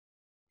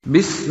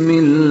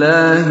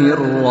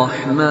বিসমিল্লাহির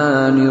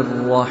রহমানির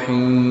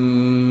রহিম।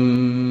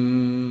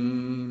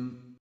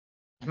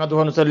 আহমদুহু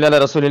ওয়া নুসাল্লি আলা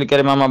রাসূলিল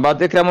কারীম, আম্মা বাদ।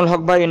 ইকরামুল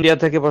হক ভাই ইন্ডিয়া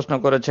থেকে প্রশ্ন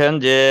করেছেন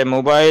যে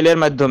মোবাইলের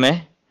মাধ্যমে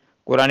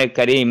কোরআনে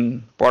কারীম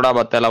পড়া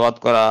বা তেলাওয়াত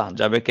করা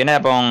যাবে কিনা,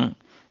 এবং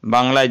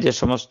বাংলায় যে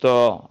সমস্ত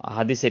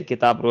হাদিসের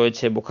কিতাব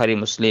রয়েছে বুখারী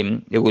মুসলিম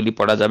এগুলি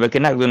পড়া যাবে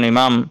কিনা। একজন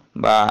ইমাম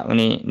বা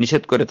উনি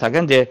নিষেধ করে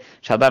থাকেন যে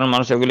সাধারণ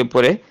মানুষ এগুলি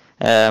পড়ে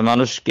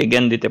মানুষকে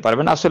জ্ঞান দিতে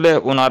পারবেন। আসলে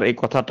ওনার এই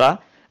কথাটা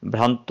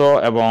ভ্রান্ত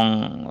এবং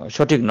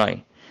সঠিক নয়,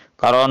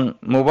 কারণ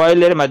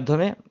মোবাইলের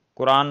মাধ্যমে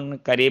কোরআন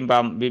কারীম বা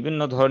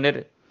বিভিন্ন ধরনের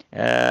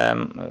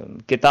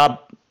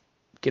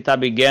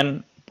কিতাবি জ্ঞান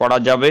পড়া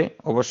যাবে,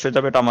 অবশ্যই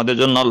যাবে। এটা আমাদের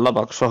জন্য আল্লাহ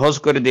পাক সহজ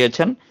করে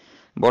দিয়েছেন।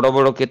 বড়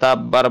বড় কিতাব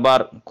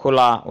বারবার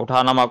খোলা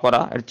ওঠানামা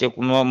করা এর চেয়ে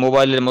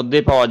মোবাইলের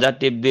মধ্যেই পাওয়া যায়,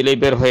 টিপ দিলেই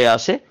বের হয়ে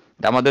আসে।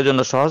 এটা আমাদের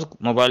জন্য সহজ।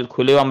 মোবাইল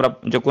খুলেও আমরা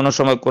যে কোনো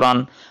সময় কোরআন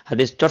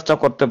হাদিস চর্চা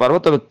করতে পারবো।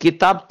 তবে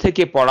কিতাব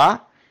থেকে পড়া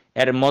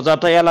এর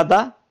মজাটাই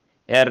আলাদা,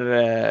 এর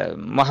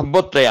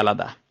মহব্বতটাই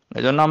আলাদা।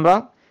 এই জন্য আমরা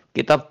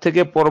কিতাব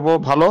থেকে পড়বো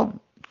ভালো,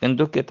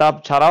 কিন্তু কিতাব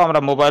ছাড়াও আমরা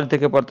মোবাইল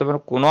থেকে পড়তে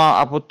পারবো, কোনো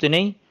আপত্তি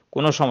নেই,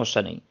 কোনো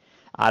সমস্যা নেই।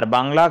 আর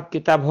বাংলা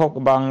কিতাব হোক,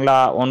 বাংলা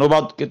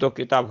অনুবাদকৃত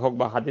কিতাব হোক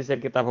বা হাদিসের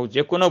কিতাব হোক,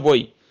 যে কোনো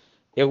বই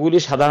এগুলি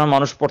সাধারণ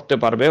মানুষ পড়তে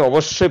পারবে,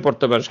 অবশ্যই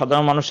পড়তে পারবে।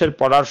 সাধারণ মানুষের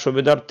পড়ার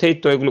সুবিধার্থেই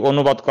তো এগুলি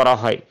অনুবাদ করা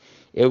হয়।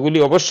 এগুলি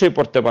অবশ্যই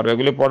পড়তে পারবে।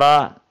 এগুলি পড়া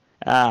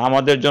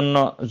আমাদের জন্য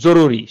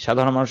জরুরি,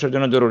 সাধারণ মানুষের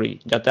জন্য জরুরি,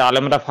 যাতে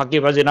আলেমরা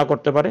ফাঁকিবাজি না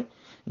করতে পারে।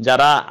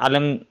 যারা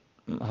আলেম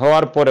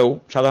হওয়ার পরেও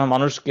সাধারণ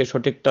মানুষকে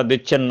সঠিকটা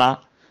দিচ্ছেন না,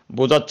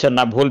 বোঝাচ্ছেন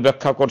না, ভুল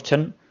ব্যাখ্যা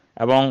করছেন,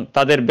 এবং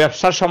তাদের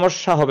ব্যবসার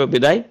সমস্যা হবে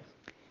বিদায়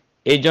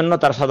এই জন্য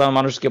তারা সাধারণ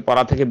মানুষকে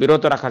পড়া থেকে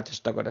বিরত রাখার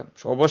চেষ্টা করে।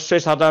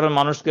 অবশ্যই সাধারণ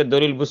মানুষকে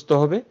দলিল বুঝতে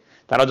হবে।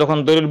 তারা যখন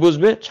দলিল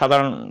বুঝবে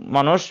সাধারণ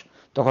মানুষ,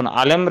 তখন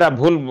আলেমরা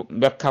ভুল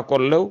ব্যাখ্যা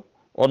করলেও,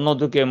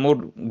 অন্যদিকে মুড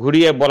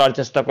ঘুরিয়ে বলার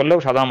চেষ্টা করলেও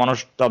সাধারণ মানুষ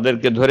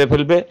তাদেরকে ধরে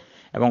ফেলবে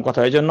এবং কথা।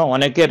 এই জন্য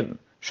অনেকের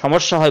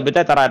সমস্যা হয়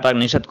বিধায় তারা এটা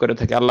নিষেধ করে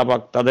থাকে। আল্লাহ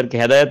পাক তাদেরকে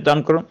হেদায়েত দান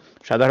করুন।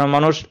 সাধারণ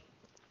মানুষ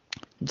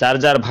যার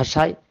যার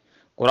ভাষায়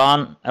কোরআন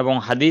এবং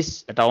হাদিস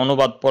এটা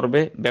অনুবাদ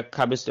পড়বে,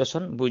 ব্যাখ্যা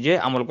বিশ্লেষণ বুঝে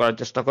আমল করার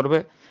চেষ্টা করবে।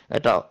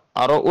 এটা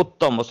আরো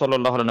উত্তম।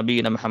 সাল্লাল্লাহু আলা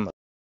নবিয়িনা মুহাম্মদ।